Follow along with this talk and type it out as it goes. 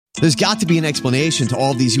There's got to be an explanation to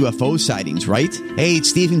all of these UFO sightings, right? Hey,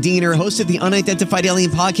 it's Stephen Diener, host of the Unidentified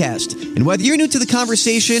Alien Podcast. And whether you're new to the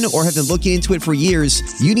conversation or have been looking into it for years,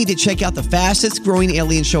 you need to check out the fastest growing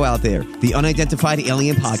alien show out there, the Unidentified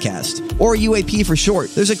Alien Podcast, or UAP for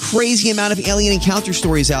short. There's a crazy amount of alien encounter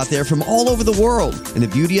stories out there from all over the world. And the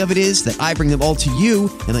beauty of it is that I bring them all to you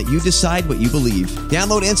and let you decide what you believe.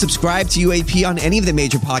 Download and subscribe to UAP on any of the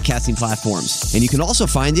major podcasting platforms. And you can also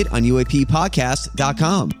find it on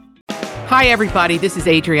UAPpodcast.com. Hi, everybody. This is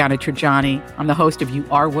Adriana Trajani. I'm the host of You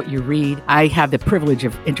Are What You Read. I have the privilege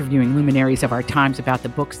of interviewing luminaries of our times about the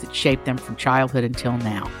books that shaped them from childhood until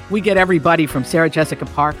now. We get everybody from Sarah Jessica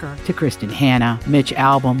Parker to Kristen Hanna, Mitch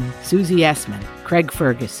Albom, Susie Essman, Craig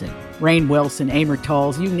Ferguson, Rainn Wilson, Amor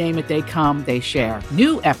Tolls, you name it, they come, they share.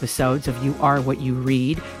 New episodes of You Are What You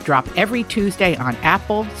Read drop every Tuesday on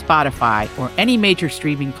Apple, Spotify, or any major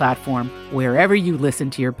streaming platform wherever you listen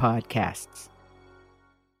to your podcasts.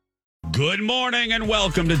 Good morning and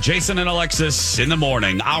welcome to Jason and Alexis in the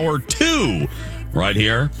Morning, Hour 2, right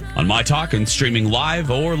here on My Talk and streaming live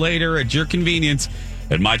or later at your convenience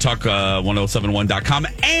at MyTalk1071.com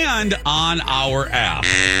and on our app.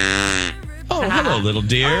 Oh, hello, little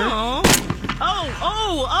dear. Oh.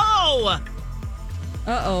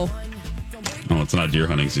 Oh, it's not deer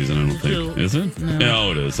hunting season, I don't think. Is it? No,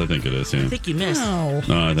 it is. I think it is, yeah. I think you missed. No,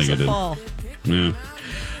 I think it is. Fall. Yeah.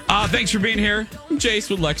 Thanks for being here. I'm Jace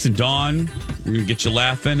with Lex and Dawn. We're going to get you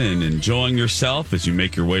laughing and enjoying yourself as you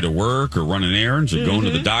make your way to work or running errands or going to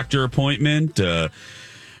the doctor appointment,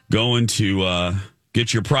 going to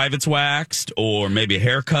get your privates waxed or maybe a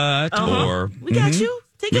haircut. Or we got you.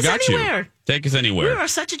 Take us anywhere. Take us anywhere. We are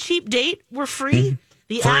such a cheap date. We're free.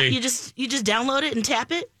 The app, you just download it and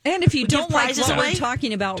tap it. And if you don't like prizes what away. we're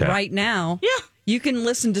talking about right now, you can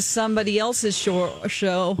listen to somebody else's show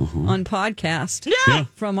on podcast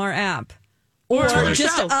from our app. Or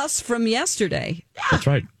just us from yesterday. Yeah. That's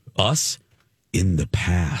right. Us in the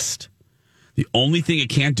past. The only thing it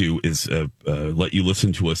can't do is let you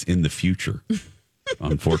listen to us in the future.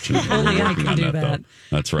 Unfortunately, only we're I can do that. Though.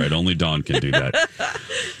 That's right. Only Dawn can do that.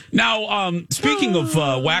 Now, speaking of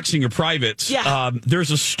waxing your privates, there's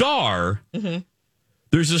a star. Mm-hmm.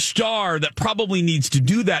 There's a star that probably needs to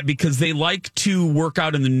do that because they like to work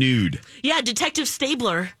out in the nude. Yeah, Detective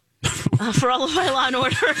Stabler. For all of my Law and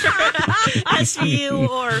Order, SVU,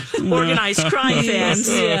 or organized crime fans.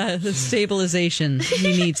 Yeah, the stabilization.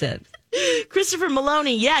 He needs it. Christopher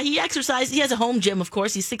Maloney, he exercises. He has a home gym, of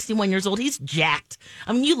course. He's 61 years old. He's jacked.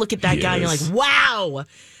 I mean, you look at that guy and you're like, wow.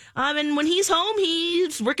 And when he's home,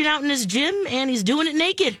 he's working out in his gym and he's doing it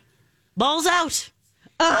naked. Balls out.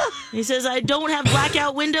 He says, I don't have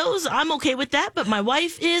blackout windows. I'm okay with that, but my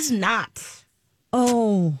wife is not.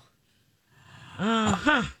 Oh.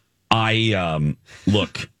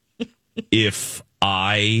 Look, if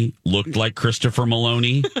I looked like Christopher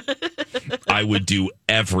Maloney, I would do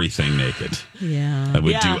everything naked. Yeah. I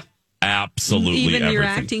would do absolutely even everything. Your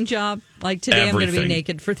acting job? Like today I'm going to be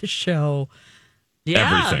naked for the show.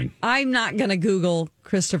 Yeah. Everything. I'm not going to Google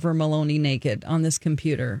Christopher Maloney naked on this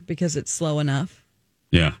computer because it's slow enough.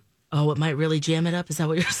 Yeah. Oh, it might really jam it up? Is that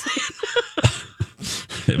what you're saying?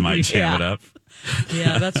 It might jam it up.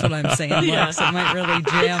 Yeah, that's what I'm saying, Lex. It might really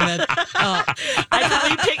jam it up. I thought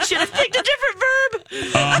you should have picked a different verb.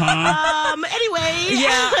 Anyway.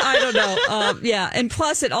 Yeah, I don't know. And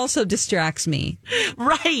plus it also distracts me.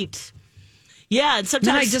 Right. Yeah, and sometimes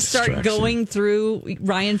then I just start going through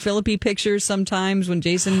Ryan Phillippe pictures sometimes when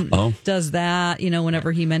Jason does that,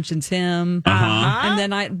 whenever he mentions him. And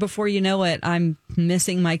then before you know it, I'm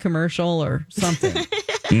missing my commercial or something.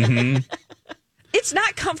 Mm-hmm. It's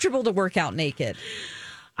not comfortable to work out naked.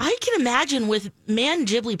 I can imagine with man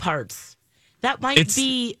Ghibli parts. That might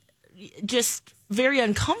be just very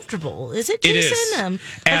uncomfortable. Is it, Jason?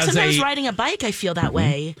 It is. Sometimes riding a bike, I feel that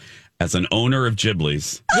way. As an owner of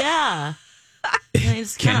Ghibli's. Yeah.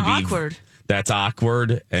 It's kind of awkward. That's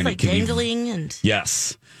awkward. And it's like dangling and...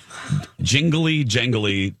 Yes. Jingly,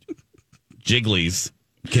 jigglies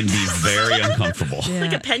can be very uncomfortable. Yeah.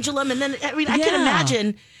 Like a pendulum. And then, I can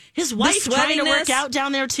imagine... His wife trying to work out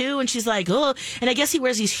down there too, and she's like, "Oh!" And I guess he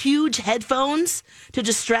wears these huge headphones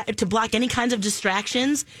to block any kinds of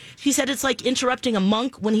distractions. She said it's like interrupting a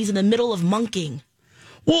monk when he's in the middle of monking.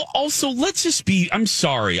 Well, also, let's just I'm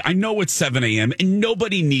sorry. I know it's 7 a.m. and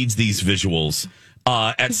nobody needs these visuals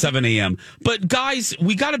at 7 a.m. But guys,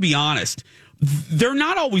 we got to be honest. They're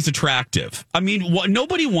not always attractive. I mean,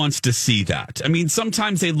 nobody wants to see that. I mean,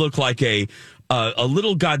 sometimes they look like a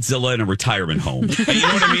little Godzilla in a retirement home. You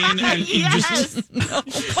know what I mean? And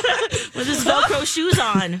with his Velcro shoes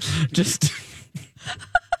on. Just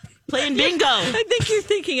playing bingo. I think you're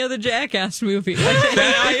thinking of the Jackass movie.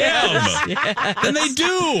 I am. Yes. And they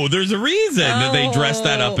do. There's a reason that they dress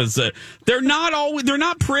that up as they're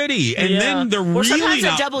not pretty. And then they're or really sometimes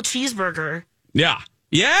not. a double cheeseburger. Yeah.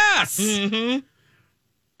 Yes. Mm-hmm.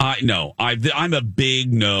 No. I'm a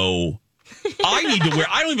big no.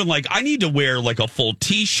 I need to wear like a full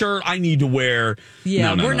t-shirt. I need to wear.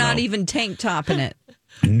 Yeah, we're not even tank topping it.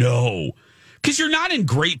 No. Because you're not in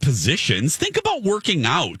great positions. Think about working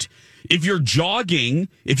out. If you're jogging,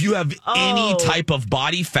 if you have any type of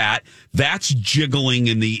body fat, that's jiggling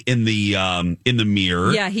in the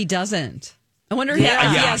mirror. Yeah, he doesn't. I wonder if he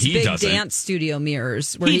has big doesn't. dance studio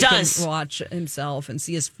mirrors where he can watch himself and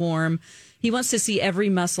see his form. He wants to see every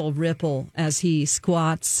muscle ripple as he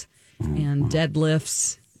squats and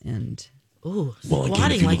deadlifts and. Ooh, well,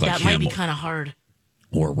 squatting again, like that might be kind of hard.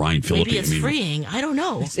 Or Ryan Phillippe. Maybe it's freeing. I don't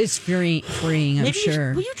know. It's freeing, I'm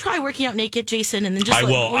sure. Will you try working out naked, Jason, and then just I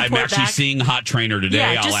will. I'm actually seeing Hot Trainer today.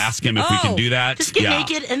 Yeah, I'll ask him if we can do that. Just get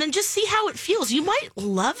naked and then just see how it feels. You might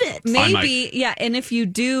love it. Maybe, yeah. And if you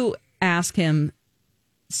do ask him,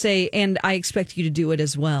 say, and I expect you to do it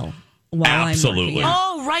as well. While Absolutely. I'm working.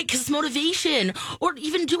 Oh, right, because it's motivation. Or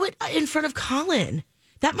even do it in front of Colin.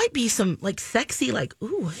 That might be some like sexy, like,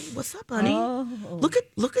 ooh, hey, what's up, honey? Oh. Look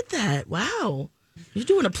at that. Wow. You're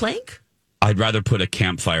doing a plank? I'd rather put a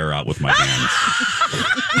campfire out with my hands.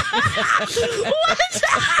 What?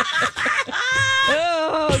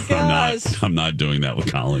 Oh, gosh. I'm not doing that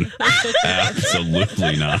with Colin.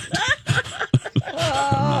 Absolutely not.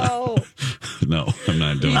 Oh. No, I'm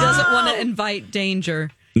not doing He that. doesn't want to invite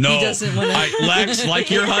danger. No, he doesn't want to. Lex, like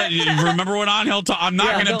your remember when Angel I'm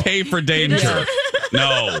not going to pay for danger.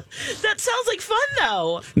 No. That sounds like fun,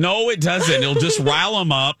 though. No, it doesn't. It'll just rile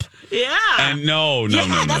them up. Yeah. And no.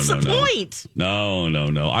 That's the point. No.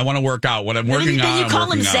 I want to work out. What I'm working on, then you call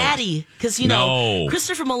him out. Zaddy. Because,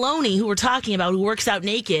 Christopher Maloney, who we're talking about, who works out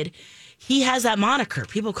naked, he has that moniker.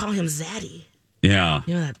 People call him Zaddy. Yeah.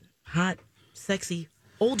 You know, that hot, sexy,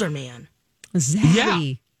 older man. Zaddy.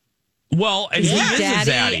 Yeah. Well, and he is a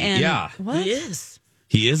zaddy. Yeah. What? He is.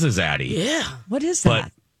 He is a zaddy. Yeah. What is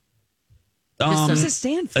that? What does it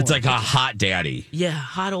stand for? It's like a hot daddy. Yeah,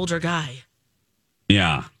 hot older guy.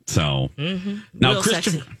 Yeah. So now, real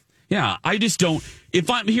Christopher. sexy. Yeah, I just don't.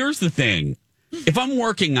 Here's the thing. If I'm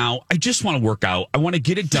working out, I just want to work out. I want to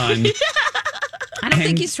get it done. I don't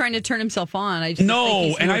think he's trying to turn himself on. I just think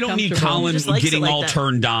he's and I don't need Colin getting all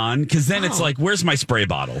turned on because then it's like, where's my spray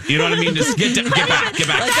bottle? You know what I mean? Just get back.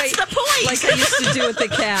 That's the point. Like I used to do with the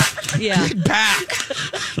cat. Yeah. Get back.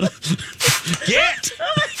 Get.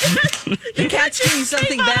 The cat's doing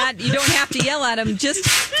something bad. You don't have to yell at him. Just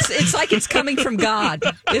it's like it's coming from God.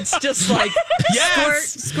 It's just like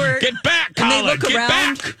squirt. Get back, Colin. And they look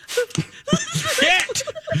around. Back. Get.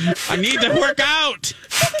 I need to work out.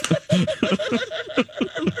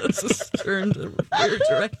 This is turned in a weird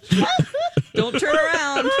direction. Don't turn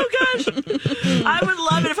around. Oh, gosh. I would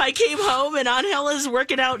love it if I came home and Angel is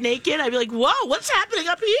working out naked. I'd be like, whoa, what's happening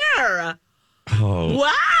up here? Oh.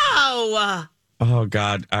 Wow. Oh,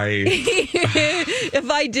 God. If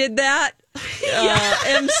I did that,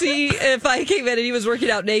 MC, if I came in and he was working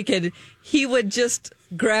out naked, he would just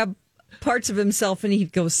grab parts of himself and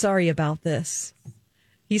he'd go, sorry about this.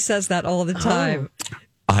 He says that all the time.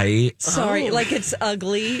 Sorry, like it's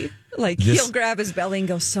ugly. Like he'll grab his belly and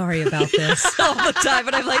go, sorry about this all the time.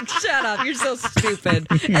 And I'm like, shut up, you're so stupid.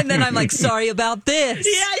 And then I'm like, sorry about this.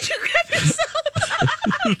 Yeah, you grab yourself.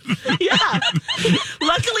 Yeah.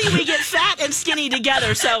 Luckily, we get fat and skinny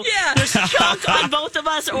together. So there's chunk on both of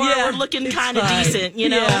us or we're looking kind of decent, you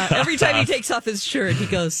know? Yeah. Every time he takes off his shirt, he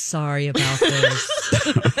goes, sorry about this.